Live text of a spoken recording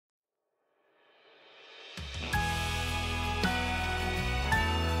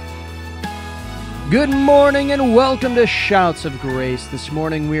Good morning and welcome to Shouts of Grace. This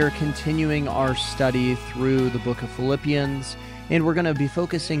morning we are continuing our study through the book of Philippians, and we're going to be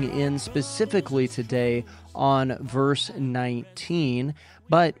focusing in specifically today on verse 19,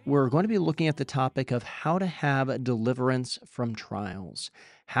 but we're going to be looking at the topic of how to have deliverance from trials.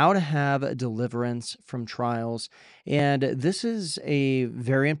 How to have deliverance from trials. And this is a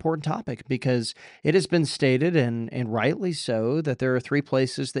very important topic because it has been stated, and rightly so, that there are three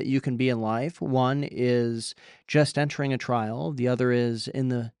places that you can be in life. One is just entering a trial. The other is in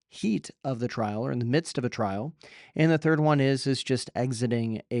the heat of the trial or in the midst of a trial. And the third one is just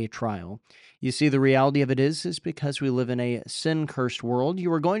exiting a trial. You see, the reality of it is because we live in a sin-cursed world,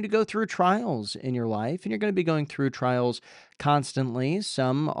 you are going to go through trials in your life, and you're going to be going through trials constantly.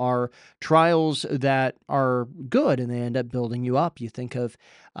 Some are trials that are good, and they end up building you up. You think of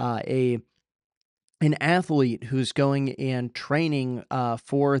an athlete who's going and training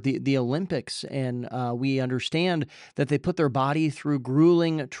for the Olympics, and we understand that they put their body through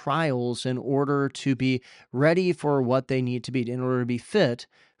grueling trials in order to be ready for what they need to be, in order to be fit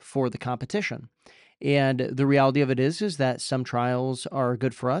for the competition. And the reality of it is that some trials are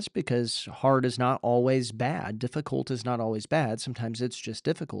good for us because hard is not always bad. Difficult is not always bad. Sometimes it's just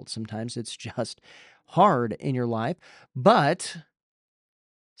difficult. Sometimes it's just hard in your life. But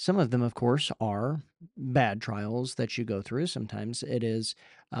some of them, of course, are bad trials that you go through. Sometimes it is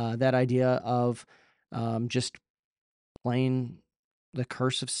that idea of just plain the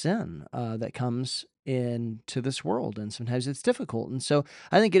curse of sin that comes into this world, and sometimes it's difficult. And so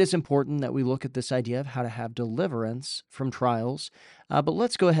I think it is important that we look at this idea of how to have deliverance from trials. But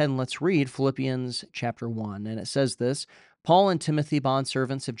let's go ahead and let's read Philippians chapter 1, and it says this: Paul and Timothy,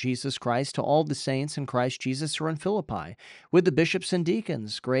 bondservants of Jesus Christ, to all the saints in Christ Jesus who are in Philippi, with the bishops and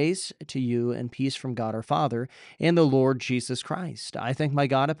deacons, grace to you and peace from God our Father and the Lord Jesus Christ. I thank my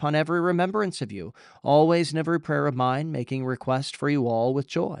God upon every remembrance of you, always in every prayer of mine, making request for you all with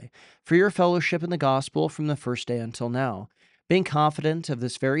joy, for your fellowship in the gospel from the first day until now, being confident of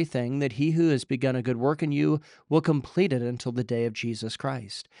this very thing, that he who has begun a good work in you will complete it until the day of Jesus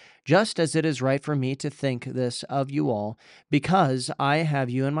Christ. Just as it is right for me to think this of you all, because I have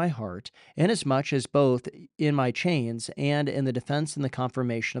you in my heart, inasmuch as both in my chains and in the defense and the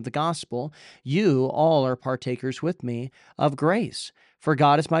confirmation of the gospel, you all are partakers with me of grace. For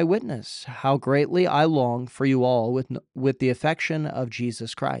God is my witness, how greatly I long for you all with the affection of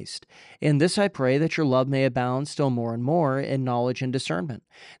Jesus Christ. In this I pray, that your love may abound still more and more in knowledge and discernment,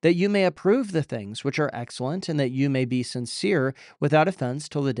 that you may approve the things which are excellent, and that you may be sincere without offense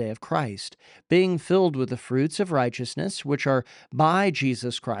till the day of Christ, being filled with the fruits of righteousness, which are by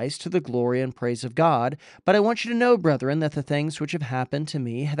Jesus Christ, to the glory and praise of God. But I want you to know, brethren, that the things which have happened to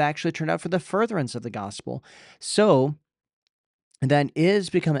me have actually turned out for the furtherance of the gospel, so that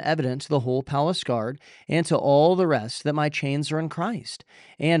is become evident to the whole palace guard and to all the rest that my chains are in Christ.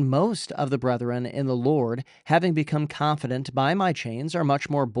 And most of the brethren in the Lord, having become confident by my chains, are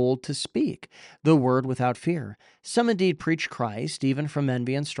much more bold to speak the word without fear. Some indeed preach Christ, even from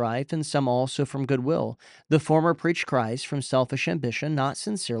envy and strife, and some also from goodwill. The former preach Christ from selfish ambition, not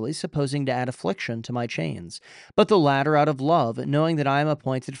sincerely, supposing to add affliction to my chains. But the latter out of love, knowing that I am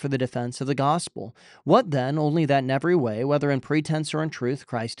appointed for the defense of the gospel. What then? Only that in every way, whether in pretense or in truth,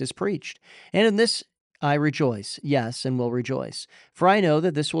 Christ is preached. And in this I rejoice, yes, and will rejoice. For I know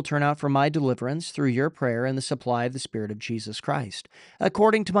that this will turn out for my deliverance through your prayer and the supply of the Spirit of Jesus Christ,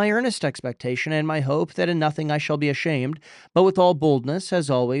 according to my earnest expectation and my hope that in nothing I shall be ashamed, but with all boldness, as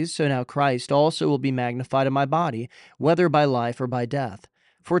always, so now Christ also will be magnified in my body, whether by life or by death.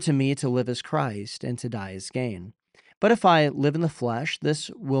 For to me to live is Christ, and to die is gain. But if I live in the flesh, this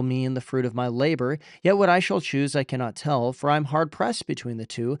will mean the fruit of my labor, yet what I shall choose I cannot tell, for I am hard pressed between the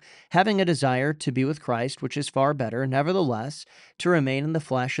two, having a desire to be with Christ, which is far better. Nevertheless, to remain in the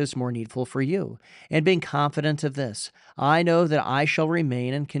flesh is more needful for you. And being confident of this, I know that I shall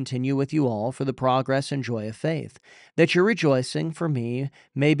remain and continue with you all for the progress and joy of faith, that your rejoicing for me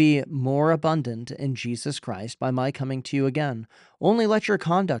may be more abundant in Jesus Christ by my coming to you again. Only let your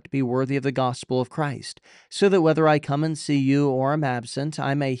conduct be worthy of the gospel of Christ, so that whether I come and see you or am absent,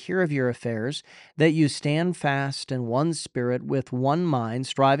 I may hear of your affairs, that you stand fast in one spirit with one mind,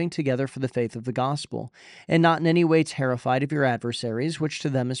 striving together for the faith of the gospel, and not in any way terrified of your adversaries, which to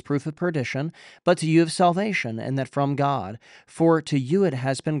them is proof of perdition, but to you of salvation, and that from God. For to you it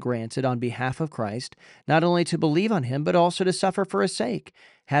has been granted on behalf of Christ, not only to believe on him, but also to suffer for his sake,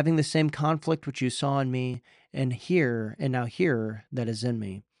 having the same conflict which you saw in me, and now hear that is in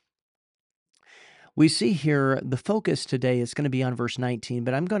me. We see here the focus today is going to be on verse 19,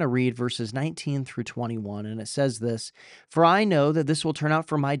 but I'm going to read verses 19 through 21, and it says this: For I know that this will turn out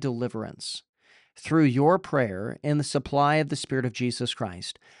for my deliverance through your prayer and the supply of the Spirit of Jesus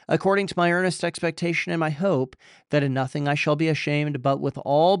Christ, according to my earnest expectation and my hope that in nothing I shall be ashamed, but with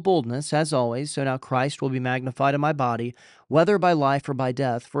all boldness, as always, so now Christ will be magnified in my body, whether by life or by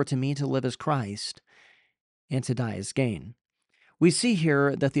death, for to me to live is Christ, and to die is gain. We see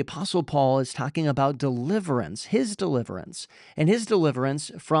here that the Apostle Paul is talking about deliverance, and his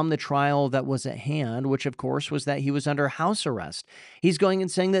deliverance from the trial that was at hand, which of course was that he was under house arrest. He's going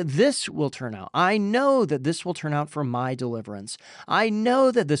and saying that this will turn out. I know that this will turn out for my deliverance. I know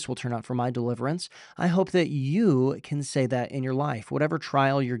that this will turn out for my deliverance. I hope that you can say that in your life, whatever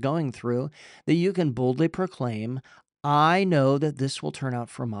trial you're going through, that you can boldly proclaim, I know that this will turn out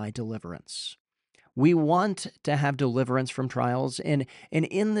for my deliverance. We want to have deliverance from trials, and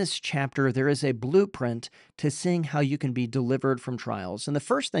in this chapter, there is a blueprint to seeing how you can be delivered from trials. And the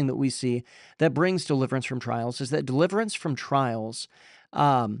first thing that we see that brings deliverance from trials is that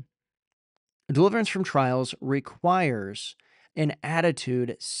um, deliverance from trials requires an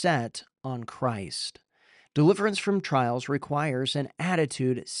attitude set on Christ. Deliverance from trials requires an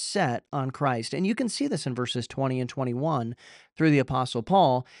attitude set on Christ. And you can see this in verses 20 and 21 through the Apostle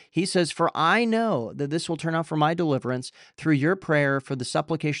Paul. He says, For I know that this will turn out for my deliverance through your prayer for the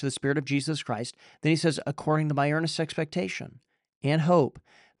supplication of the Spirit of Jesus Christ. Then he says, according to my earnest expectation and hope,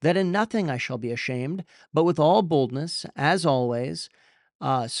 that in nothing I shall be ashamed, but with all boldness, as always,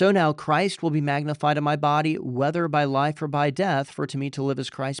 so now Christ will be magnified in my body, whether by life or by death, for to me to live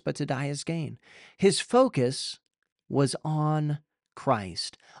is Christ, but to die is gain. His focus was on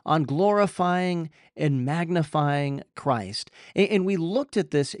Christ, on glorifying and magnifying Christ. And we looked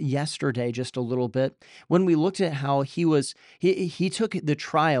at this yesterday just a little bit when we looked at how he took the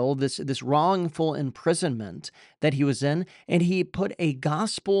trial, this wrongful imprisonment that he was in, and he put a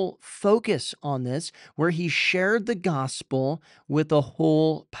gospel focus on this, where he shared the gospel with the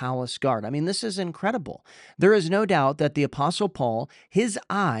whole palace guard. I mean, this is incredible. There is no doubt that the Apostle Paul, his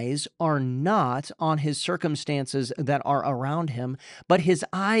eyes are not on his circumstances that are around him, but his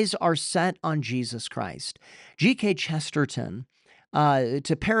eyes are set on Jesus Christ. G.K. Chesterton,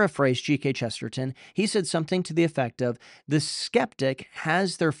 to paraphrase G.K. Chesterton, he said something to the effect of, the skeptic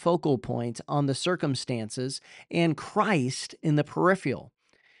has their focal point on the circumstances and Christ in the peripheral.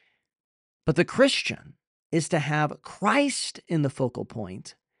 But the Christian is to have Christ in the focal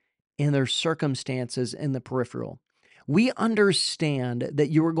point and their circumstances in the peripheral. We understand that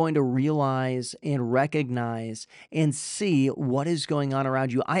you are going to realize and recognize and see what is going on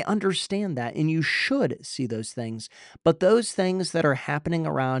around you. I understand that, and you should see those things. But those things that are happening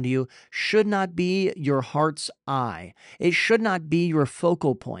around you should not be your heart's eye. It should not be your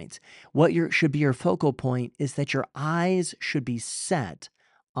focal point. Should be your focal point is that your eyes should be set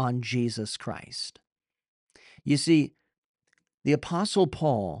on Jesus Christ. You see, the Apostle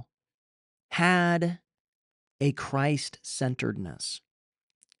Paul had a Christ-centeredness.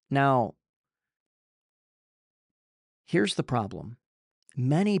 Now, here's the problem.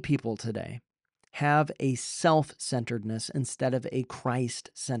 Many people today have a self-centeredness instead of a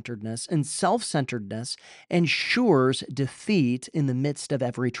Christ-centeredness, and self-centeredness ensures defeat in the midst of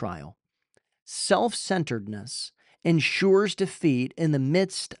every trial. Self-centeredness ensures defeat in the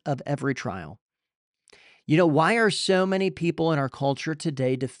midst of every trial. You know, why are so many people in our culture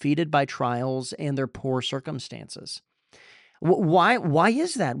today defeated by trials and their poor circumstances? Why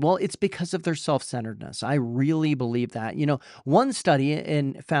is that? Well, it's because of their self-centeredness. I really believe that. You know, one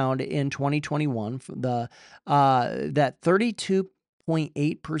study found in 2021 that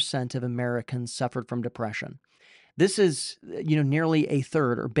 32.8% of Americans suffered from depression. This is, nearly a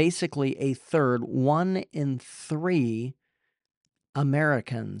third, or basically a third. 1 in 3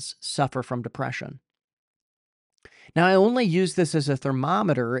 Americans suffer from depression. Now, I only use this as a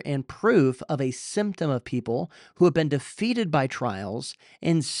thermometer and proof of a symptom of people who have been defeated by trials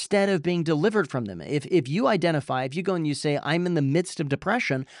instead of being delivered from them. If you go and you say, I'm in the midst of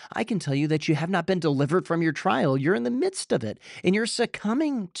depression, I can tell you that you have not been delivered from your trial. You're in the midst of it, and you're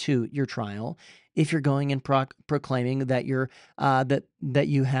succumbing to your trial if you're going and proclaiming that you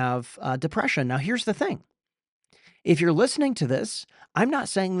have depression. Now, here's the thing. If you're listening to this, I'm not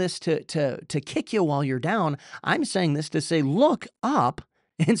saying this to kick you while you're down. I'm saying this to say, look up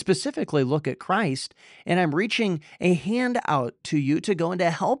and specifically look at Christ. And I'm reaching a hand out to you to go and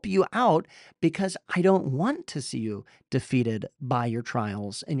to help you out, because I don't want to see you defeated by your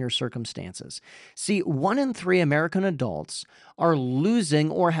trials and your circumstances. See, 1 in 3 American adults are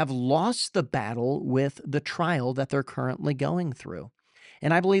losing or have lost the battle with the trial that they're currently going through.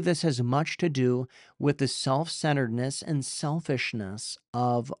 And I believe this has much to do with the self-centeredness and selfishness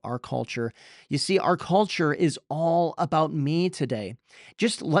of our culture. You see, our culture is all about me today.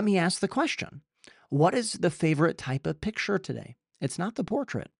 Just let me ask the question. What is the favorite type of picture today? It's not the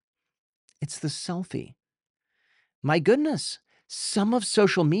portrait, it's the selfie. My goodness, some of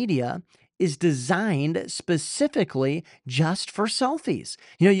social media is designed specifically just for selfies.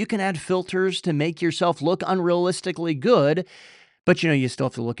 You can add filters to make yourself look unrealistically good, but you still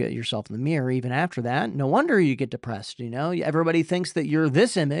have to look at yourself in the mirror even after that. No wonder you get depressed. Everybody thinks that you're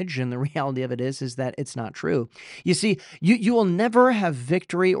this image, and the reality of it is that it's not true. You see, you will never have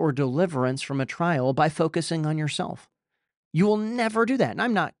victory or deliverance from a trial by focusing on yourself. You will never do that. And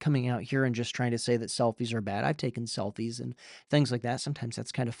I'm not coming out here and just trying to say that selfies are bad. I've taken selfies and things like that. Sometimes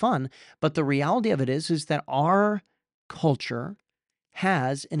that's kind of fun. But the reality of it is that our culture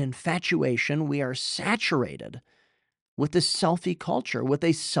has an infatuation. We are saturated with this selfie culture, with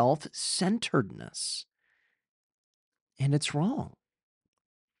a self-centeredness. And it's wrong.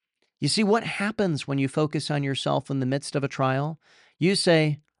 You see, what happens when you focus on yourself in the midst of a trial? You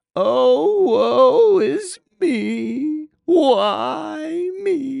say, "Oh, woe is me. Why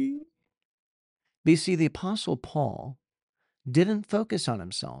me?" But you see, the Apostle Paul didn't focus on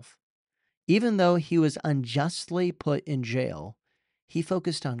himself. Even though he was unjustly put in jail, he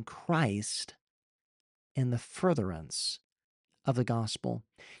focused on Christ and the furtherance of the gospel.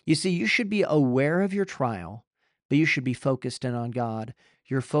 You see, you should be aware of your trial, but you should be focused in on God.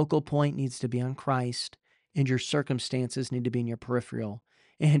 Your focal point needs to be on Christ, and your circumstances need to be in your peripheral.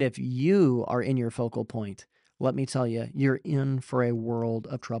 And if you are in your focal point, let me tell you, you're in for a world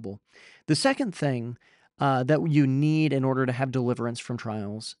of trouble. The second thing that you need in order to have deliverance from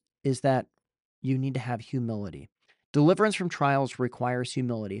trials is that you need to have humility. Deliverance from trials requires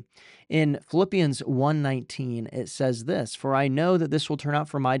humility. In Philippians 1:19, it says this, "For I know that this will turn out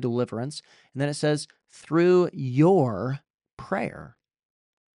for my deliverance." And then it says, "Through your prayer,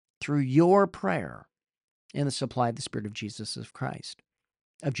 through your prayer, and the supply of the Spirit of Jesus Christ."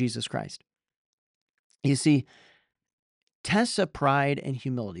 You see, tests of pride and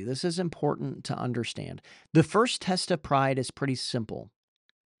humility. This is important to understand. The first test of pride is pretty simple.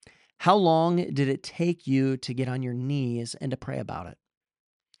 How long did it take you to get on your knees and to pray about it?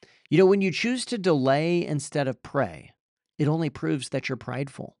 When you choose to delay instead of pray, it only proves that you're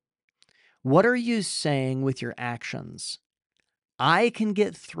prideful. What are you saying with your actions? I can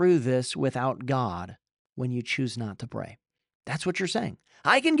get through this without God when you choose not to pray. That's what you're saying.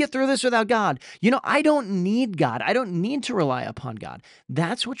 I can get through this without God. I don't need God. I don't need to rely upon God.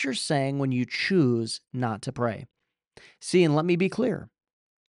 That's what you're saying when you choose not to pray. See, and let me be clear,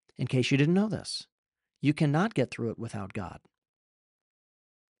 in case you didn't know this, you cannot get through it without God.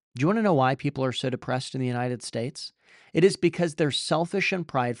 Do you want to know why people are so depressed in the United States? It is because they're selfish and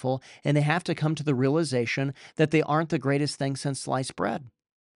prideful, and they have to come to the realization that they aren't the greatest thing since sliced bread.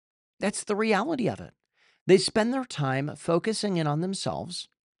 That's the reality of it. They spend their time focusing in on themselves,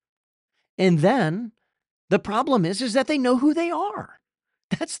 and then the problem is that they know who they are.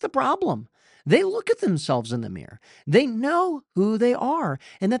 That's the problem. They look at themselves in the mirror. They know who they are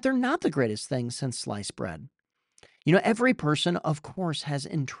and that they're not the greatest thing since sliced bread. Every person, of course, has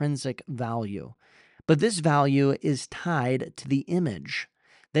intrinsic value, but this value is tied to the image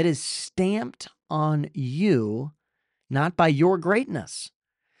that is stamped on you, not by your greatness.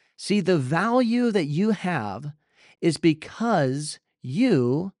 See, the value that you have is because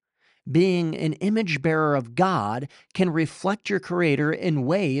you, being an image bearer of God, can reflect your Creator in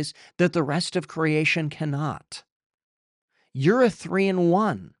ways that the rest of creation cannot. You're a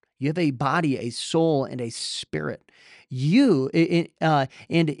 3-in-1. You have a body, a soul, and a spirit. And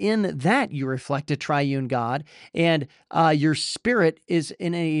in that you reflect a triune God, and your spirit is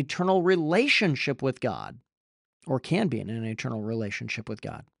in an eternal relationship with God, or can be in an eternal relationship with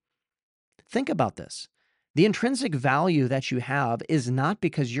God. Think about this. The intrinsic value that you have is not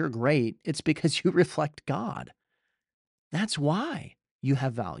because you're great, it's because you reflect God. That's why you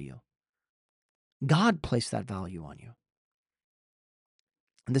have value. God placed that value on you.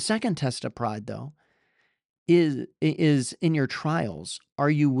 And the second test of pride, though, is in your trials. Are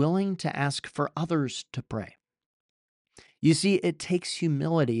you willing to ask for others to pray? You see, it takes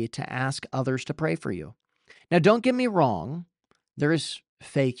humility to ask others to pray for you. Now, don't get me wrong. There is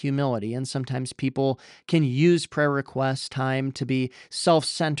fake humility, and sometimes people can use prayer request time to be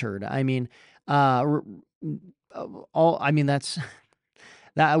self-centered. Uh, that's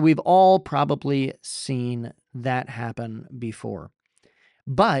that we've all probably seen that happen before.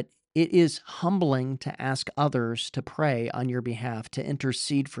 But it is humbling to ask others to pray on your behalf, to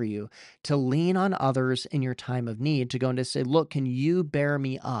intercede for you, to lean on others in your time of need, to go and to say, "Look, can you bear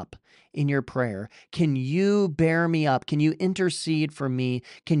me up in your prayer? Can you bear me up? Can you intercede for me?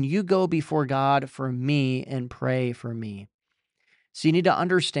 Can you go before God for me and pray for me?" So you need to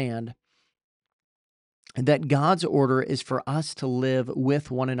understand that God's order is for us to live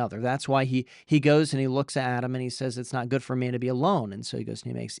with one another. That's why he goes and he looks at Adam and he says it's not good for man to be alone. And so he goes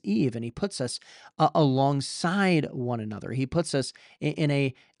and he makes Eve and he puts us alongside one another. He puts us in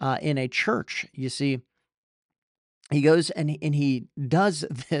a church. You see, he goes and he does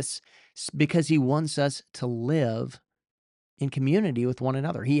this because he wants us to live in community with one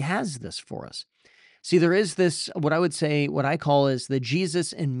another. He has this for us. See, there is this, what I would say, what I call is the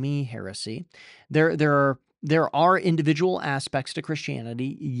Jesus and me heresy. There are individual aspects to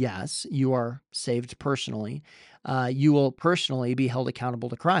Christianity. Yes, you are saved personally. You will personally be held accountable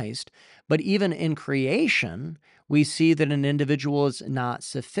to Christ. But even in creation, we see that an individual is not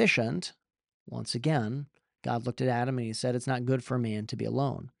sufficient. Once again, God looked at Adam and he said, it's not good for man to be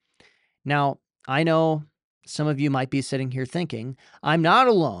alone. Now, I know some of you might be sitting here thinking, I'm not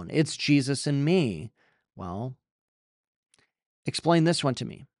alone. It's Jesus and me. Well, explain this one to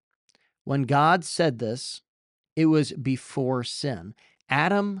me. When God said this, it was before sin.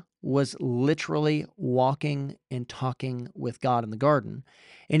 Adam was literally walking and talking with God in the garden,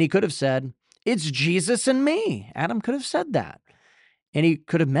 and he could have said, it's Jesus and me. Adam could have said that, and he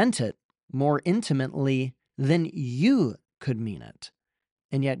could have meant it more intimately than you could mean it.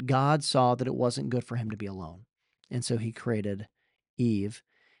 And yet God saw that it wasn't good for him to be alone. And so he created Eve,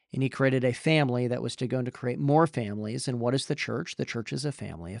 and he created a family that was to go and to create more families. And what is the church? The church is a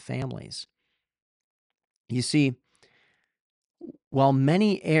family of families. You see, while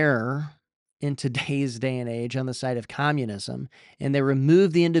many err in today's day and age on the side of communism, and they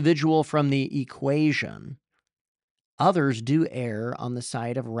remove the individual from the equation, others do err on the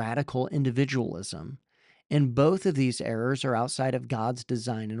side of radical individualism. And both of these errors are outside of God's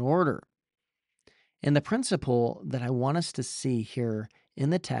design and order. And the principle that I want us to see here in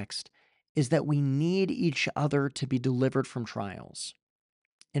the text is that we need each other to be delivered from trials.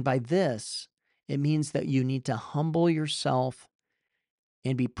 And by this, it means that you need to humble yourself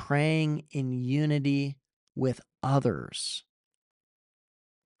and be praying in unity with others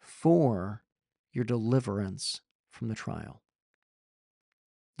for your deliverance from the trial.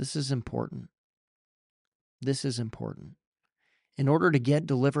 This is important. This is important. In order to get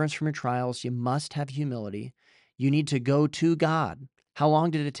deliverance from your trials, you must have humility. You need to go to God. How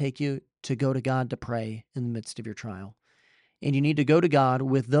long did it take you to go to God to pray in the midst of your trial? And you need to go to God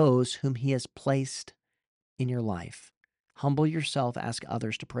with those whom He has placed in your life. Humble yourself, ask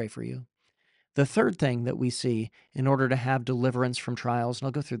others to pray for you. The third thing that we see in order to have deliverance from trials, and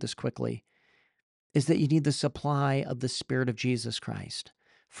I'll go through this quickly, is that you need the supply of the Spirit of Jesus Christ.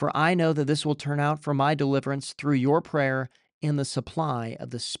 For I know that this will turn out for my deliverance through your prayer and the supply of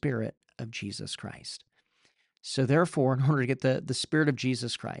the Spirit of Jesus Christ. So therefore, in order to get the Spirit of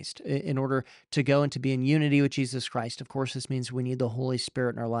Jesus Christ, in order to go and to be in unity with Jesus Christ, of course, this means we need the Holy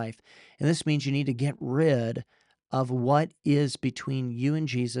Spirit in our life. And this means you need to get rid of what is between you and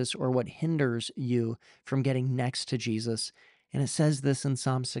Jesus or what hinders you from getting next to Jesus. And it says this in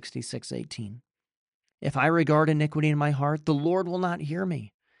Psalm 66:18. If I regard iniquity in my heart, the Lord will not hear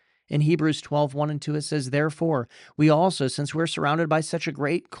me. In Hebrews 12:1 and 2, it says, therefore, we also, since we're surrounded by such a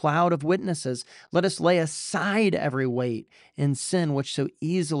great cloud of witnesses, let us lay aside every weight and sin which so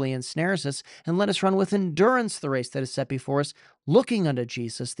easily ensnares us, and let us run with endurance the race that is set before us, looking unto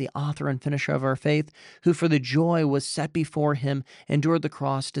Jesus, the author and finisher of our faith, who for the joy was set before him endured the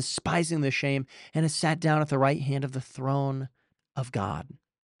cross, despising the shame, and has sat down at the right hand of the throne of God.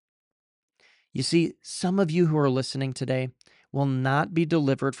 You see, some of you who are listening today will not be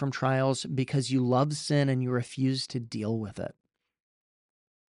delivered from trials because you love sin and you refuse to deal with it.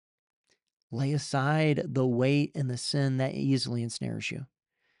 Lay aside the weight and the sin that easily ensnares you.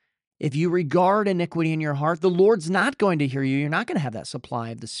 If you regard iniquity in your heart, the Lord's not going to hear you. You're not going to have that supply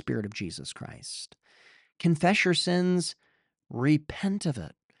of the Spirit of Jesus Christ. Confess your sins, repent of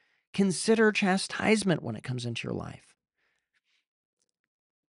it. Consider chastisement when it comes into your life.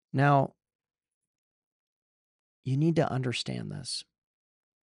 Now, you need to understand this.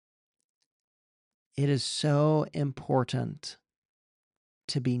 It is so important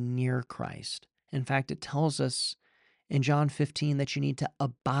to be near Christ. In fact, it tells us in John 15 that you need to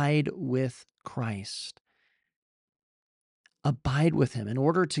abide with Christ. Abide with him. In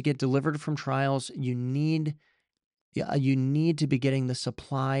order to get delivered from trials, you need to be getting the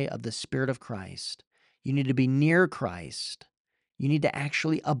supply of the Spirit of Christ. You need to be near Christ. You need to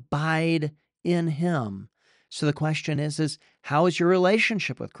actually abide in him. So the question is how is your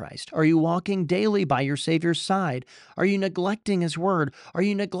relationship with Christ? Are you walking daily by your Savior's side? Are you neglecting his word? Are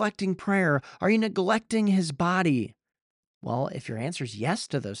you neglecting prayer? Are you neglecting his body? Well, if your answer is yes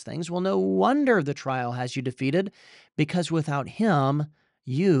to those things, well, no wonder the trial has you defeated, because without him,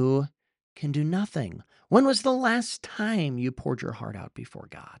 you can do nothing. When was the last time you poured your heart out before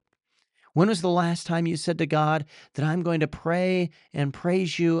God? When was the last time you said to God that I'm going to pray and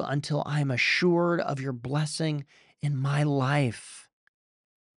praise you until I'm assured of your blessing in my life?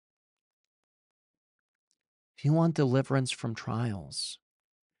 If you want deliverance from trials,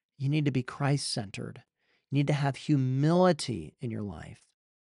 you need to be Christ-centered. You need to have humility in your life.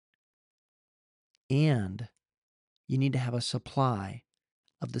 And you need to have a supply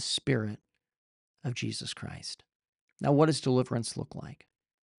of the Spirit of Jesus Christ. Now, what does deliverance look like?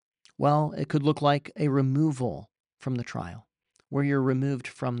 Well, it could look like a removal from the trial, where you're removed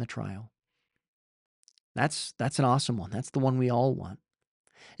from the trial. That's an awesome one. That's the one we all want.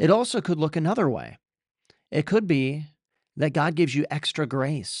 It also could look another way. It could be that God gives you extra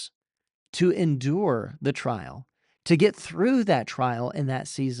grace to endure the trial, to get through that trial in that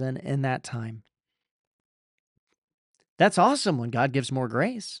season, in that time. That's awesome when God gives more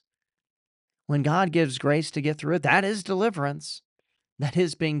grace. When God gives grace to get through it, that is deliverance. That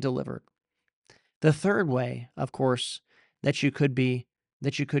is being delivered. The third way, of course, that you could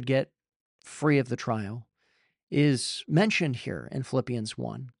get free of the trial is mentioned here in Philippians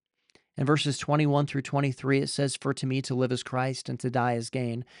 1. In verses 21 through 23, it says, "For to me to live is Christ, and to die is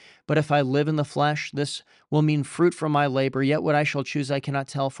gain. But if I live in the flesh, this will mean fruit from my labor. Yet what I shall choose I cannot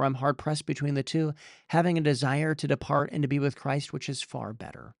tell, for I'm hard pressed between the two, having a desire to depart and to be with Christ, which is far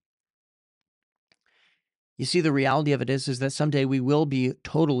better." You see, the reality of it is that someday we will be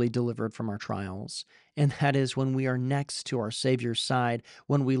totally delivered from our trials. And that is when we are next to our Savior's side,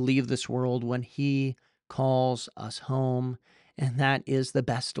 when we leave this world, when He calls us home. And that is the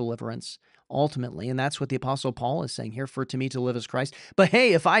best deliverance, ultimately. And that's what the Apostle Paul is saying here, "For to me to live is Christ." But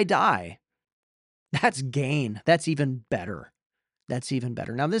hey, if I die, that's gain. That's even better. That's even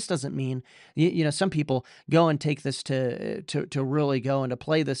better. Now, this doesn't mean, some people go and take this to really go and to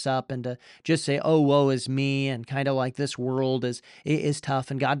play this up and to just say, "Oh, woe is me," and kind of like this world is tough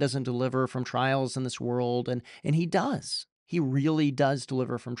and God doesn't deliver from trials in this world. And He does. He really does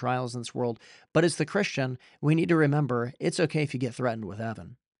deliver from trials in this world. But as the Christian, we need to remember it's okay if you get threatened with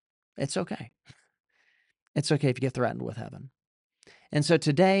heaven. It's okay. It's okay if you get threatened with heaven. And so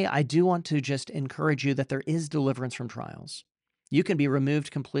today, I do want to just encourage you that there is deliverance from trials. You can be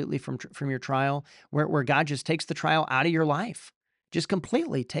removed completely from your trial, where God just takes the trial out of your life, just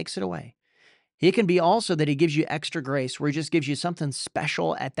completely takes it away. It can be also that He gives you extra grace, where He just gives you something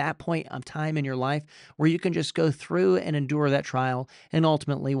special at that point of time in your life, where you can just go through and endure that trial. And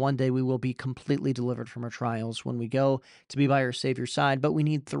ultimately, one day we will be completely delivered from our trials when we go to be by our Savior's side. But we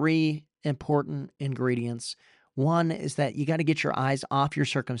need three important ingredients. One is that you got to get your eyes off your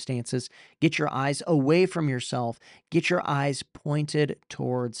circumstances, get your eyes away from yourself, get your eyes pointed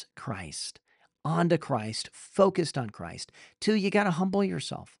towards Christ, onto Christ, focused on Christ. Two, you got to humble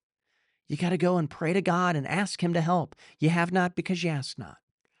yourself. You got to go and pray to God and ask Him to help. You have not because you ask not.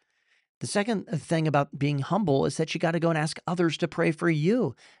 The second thing about being humble is that you got to go and ask others to pray for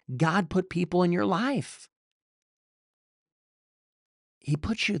you. God put people in your life. He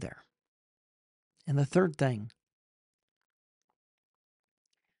put you there. And the third thing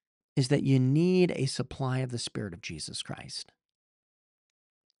is that you need a supply of the Spirit of Jesus Christ.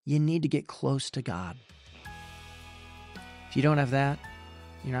 You need to get close to God. If you don't have that,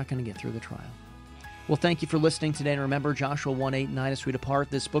 you're not going to get through the trial. Well, thank you for listening today. And remember, Joshua 1:8-9, as we depart,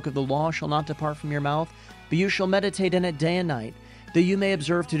 this book of the law shall not depart from your mouth, but you shall meditate in it day and night, that you may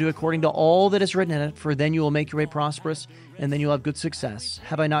observe to do according to all that is written in it, for then you will make your way prosperous, and then you'll have good success.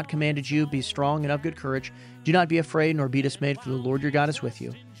 Have I not commanded you? Be strong and of good courage. Do not be afraid, nor be dismayed, for the Lord your God is with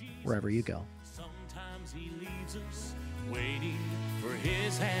you, wherever you go. Sometimes He leaves us waiting for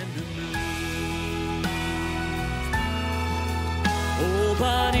His hand to move. Oh,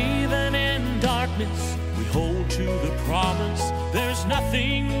 but even in darkness, we hold to the promise. There's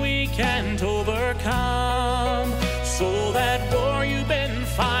nothing we can't overcome. So that war you've been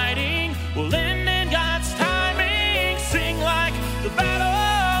fighting will end in God's timing. Sing like the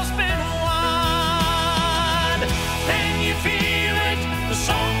battle's been won. Can you feel it? The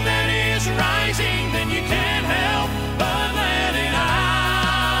song that is rising, then you can't help but let it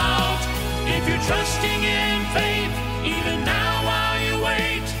out. If you're trusting in faith, even now while you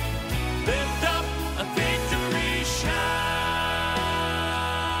wait, lift up a victory shout.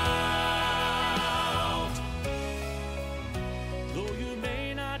 Though you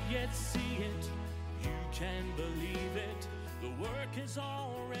may not yet see it, you can believe it. The work is all